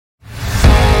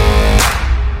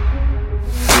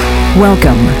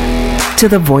Welcome to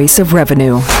the Voice of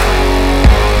Revenue,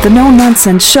 the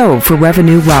no-nonsense show for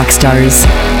revenue rock stars.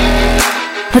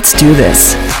 Let's do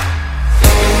this.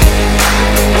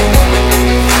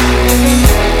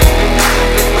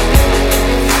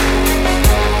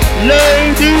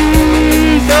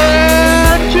 Ladies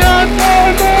and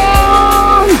gentlemen,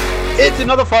 it's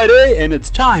another Friday and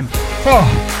it's time for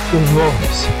the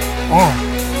Voice of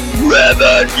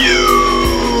Revenue.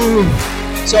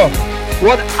 So,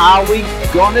 what are we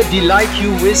gonna delight you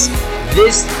with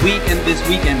this week and this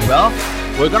weekend? Well,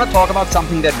 we're gonna talk about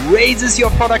something that raises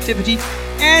your productivity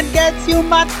and gets you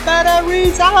much better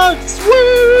results.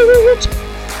 Sweet!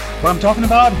 What I'm talking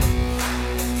about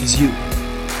is you.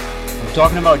 I'm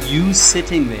talking about you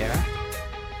sitting there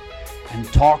and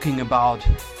talking about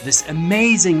this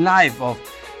amazing life of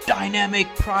dynamic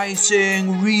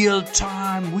pricing, real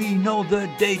time, we know the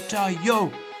data,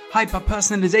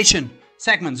 hyper-personalization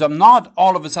segments. I'm not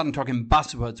all of a sudden talking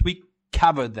buzzwords. We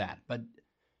covered that. But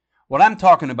what I'm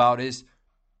talking about is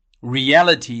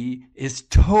reality is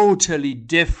totally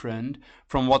different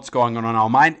from what's going on in our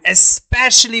mind,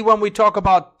 especially when we talk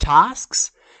about tasks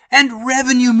and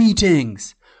revenue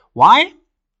meetings. Why?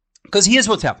 Because here's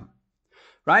what's happened,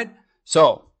 right?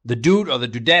 So the dude or the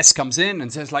dudess comes in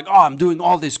and says like, oh, I'm doing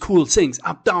all these cool things,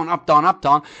 up, down, up, down, up,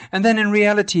 down. And then in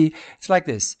reality, it's like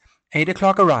this. 8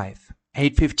 o'clock arrive.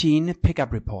 8:15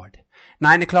 pickup report.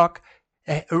 9 o'clock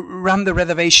run the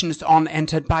reservations on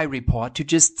entered by report to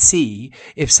just see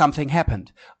if something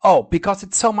happened. Oh, because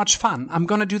it's so much fun, I'm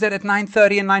going to do that at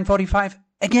 9:30 and 9:45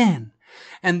 again.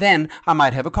 And then I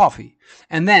might have a coffee.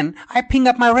 And then I ping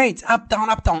up my rates, up, down,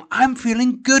 up, down. I'm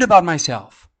feeling good about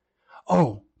myself.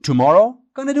 Oh, tomorrow,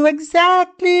 gonna do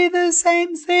exactly the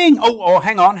same thing. Oh,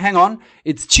 hang on.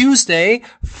 It's Tuesday,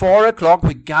 4 o'clock.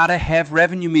 We gotta have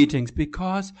revenue meetings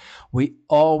because we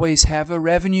always have a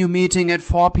revenue meeting at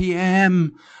 4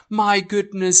 p.m. My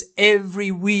goodness,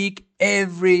 every week,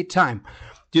 every time.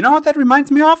 Do you know what that reminds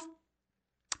me of?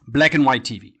 Black and white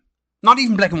TV. Not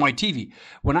even black and white TV.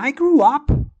 When I grew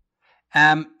up,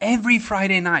 every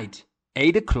Friday night,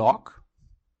 8 o'clock,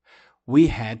 we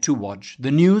had to watch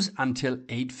the news until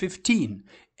 8:15.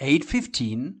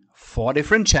 8:15, 4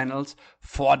 different channels,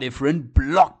 4 different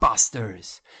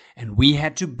blockbusters. And we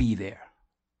had to be there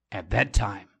at that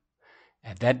time,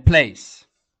 at that place,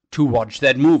 to watch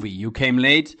that movie. You came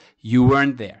late, you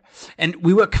weren't there. And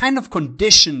we were kind of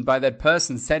conditioned by that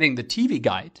person setting the TV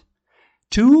guide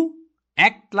to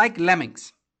act like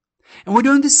lemmings. And we're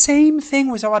doing the same thing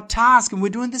with our task, and we're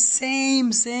doing the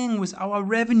same thing with our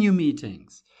revenue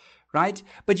meetings, right?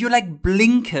 But you're like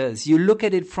blinkers. You look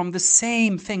at it from the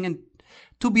same thing. And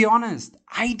to be honest,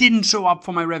 I didn't show up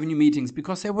for my revenue meetings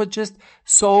because they were just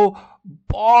so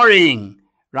boring,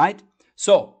 right?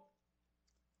 So,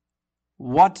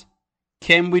 what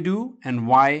can we do and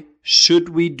why should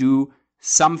we do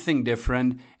something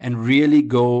different and really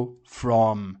go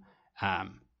from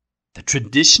the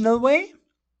traditional way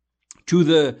to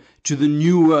the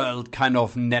new world kind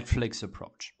of Netflix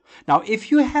approach? Now,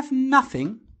 if you have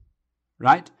nothing,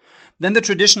 right, then the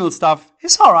traditional stuff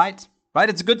is all right?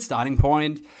 It's a good starting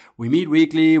point. We meet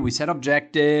weekly, we set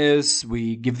objectives,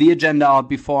 we give the agenda out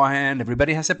beforehand,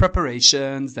 everybody has their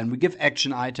preparations, then we give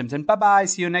action items, and bye-bye,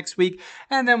 see you next week,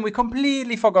 and then we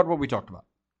completely forgot what we talked about.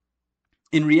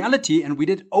 In reality, and we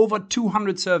did over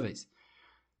 200 surveys,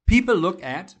 people look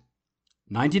at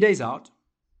 90 days out,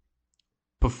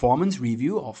 performance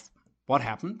review of what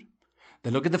happened. They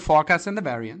look at the forecast and the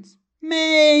variance,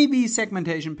 maybe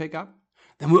segmentation pickup.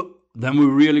 Then we're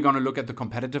really going to look at the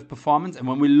competitive performance. And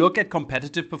when we look at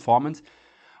competitive performance,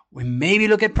 we maybe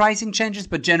look at pricing changes,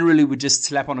 but generally we just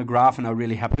slap on a graph and are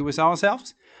really happy with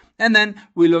ourselves. And then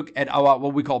we look at our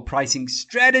what we call pricing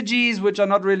strategies, which are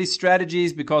not really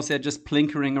strategies because they're just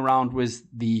plinkering around with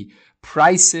the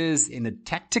prices in a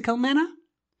tactical manner.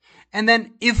 And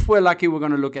then if we're lucky, we're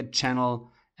going to look at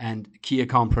channel and key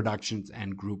account productions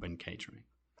and group and catering,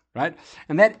 right?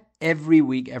 And that every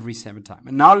week, every 7 times.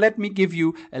 And now let me give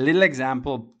you a little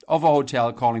example of a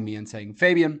hotel calling me and saying,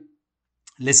 Fabian,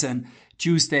 listen,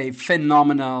 Tuesday,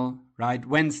 phenomenal, right?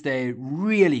 Wednesday,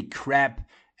 really crap.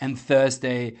 And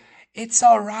Thursday, it's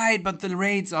all right, but the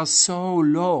rates are so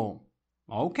low.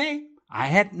 Okay, I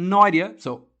had no idea.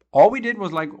 So all we did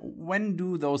was like, when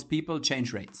do those people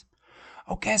change rates?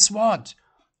 Oh, guess what?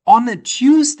 On a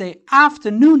Tuesday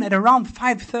afternoon at around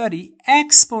 5:30,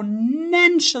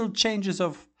 exponential changes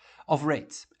of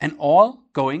rates and all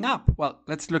going up. Well,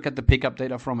 let's look at the pickup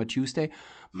data from a Tuesday.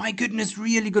 My goodness,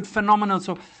 really good, phenomenal.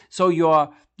 So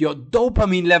your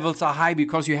dopamine levels are high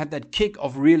because you had that kick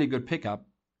of really good pickup.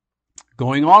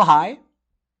 Going all high,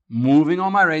 moving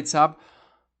all my rates up.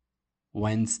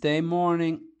 Wednesday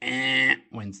morning,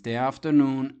 Wednesday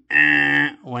afternoon,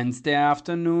 Wednesday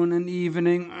afternoon and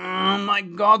evening. Oh my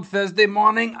God, Thursday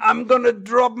morning, I'm going to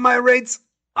drop my rates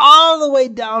all the way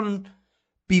down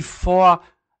before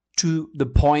to the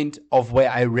point of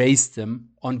where I raised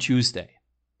them on Tuesday.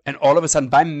 And all of a sudden,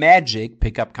 by magic,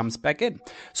 pickup comes back in.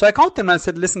 So I called them and I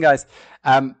said, listen, guys,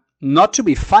 not to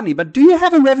be funny, but do you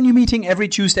have a revenue meeting every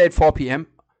Tuesday at 4 p.m.?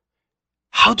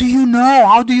 How do you know?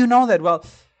 How do you know that? Well,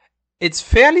 it's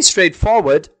fairly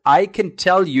straightforward. I can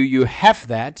tell you you have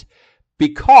that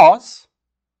because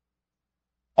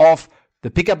of the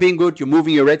pickup being good, you're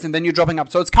moving your rates, and then you're dropping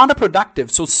up. So it's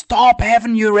counterproductive. So stop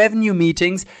having your revenue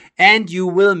meetings and you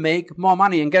will make more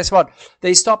money. And guess what?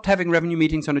 They stopped having revenue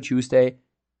meetings on a Tuesday.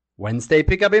 Wednesday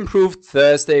pickup improved.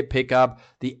 Thursday pickup,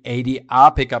 the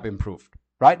ADR pickup improved.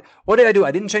 Right? What did I do? I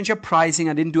didn't change your pricing.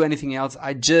 I didn't do anything else.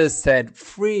 I just said,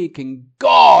 freaking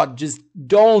God, just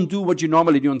don't do what you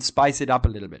normally do and spice it up a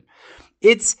little bit.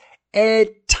 It's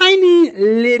a tiny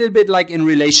little bit like in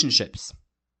relationships.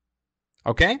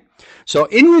 Okay? So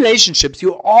in relationships,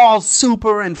 you're all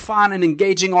super and fun and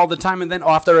engaging all the time. And then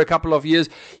after a couple of years,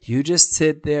 you just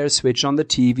sit there, switch on the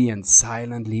TV and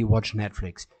silently watch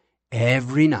Netflix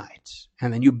every night.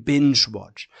 And then you binge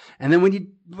watch. And then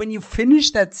when you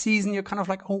finish that season, you're kind of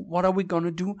like, oh, what are we going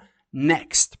to do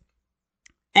next?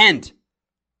 And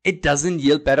it doesn't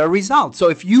yield better results. So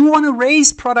if you want to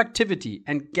raise productivity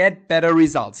and get better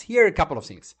results, here are a couple of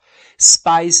things.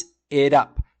 Spice it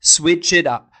up. Switch it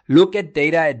up. Look at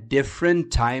data at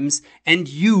different times and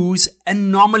use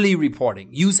anomaly reporting.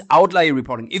 Use outlier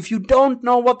reporting. If you don't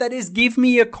know what that is, give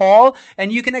me a call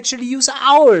and you can actually use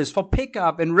hours for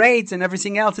pickup and rates and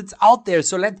everything else. It's out there.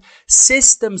 So let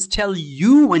systems tell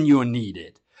you when you're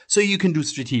needed so you can do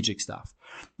strategic stuff.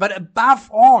 But above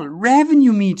all,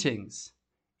 revenue meetings.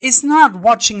 It's not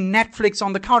watching Netflix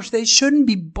on the couch. They shouldn't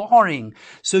be boring.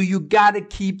 So you gotta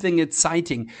keep them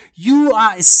exciting. You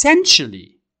are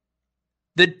essentially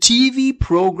the TV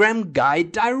program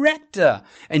guide director.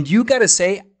 And you got to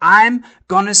say, I'm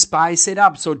going to spice it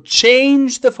up. So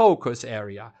change the focus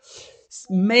area.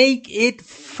 Make it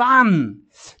fun.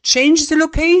 Change the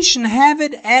location. Have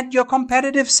it at your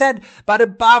competitive set. But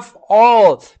above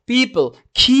all, people,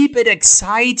 keep it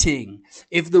exciting.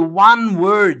 If the one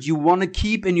word you want to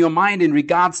keep in your mind in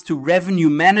regards to revenue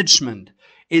management,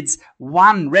 it's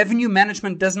one, revenue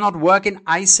management does not work in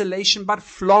isolation, but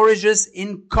flourishes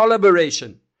in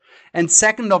collaboration. And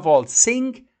second of all,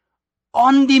 think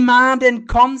on demand and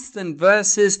constant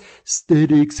versus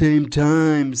static, same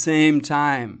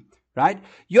time, right?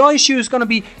 Your issue is going to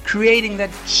be creating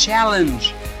that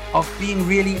challenge of being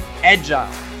really agile.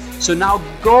 So now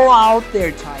go out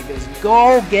there, Tigers.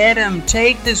 Go get them.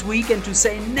 Take this weekend to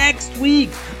say, next week,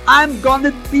 I'm going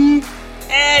to be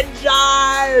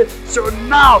agile. So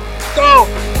now go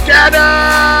get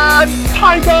it,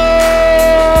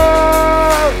 Tigers!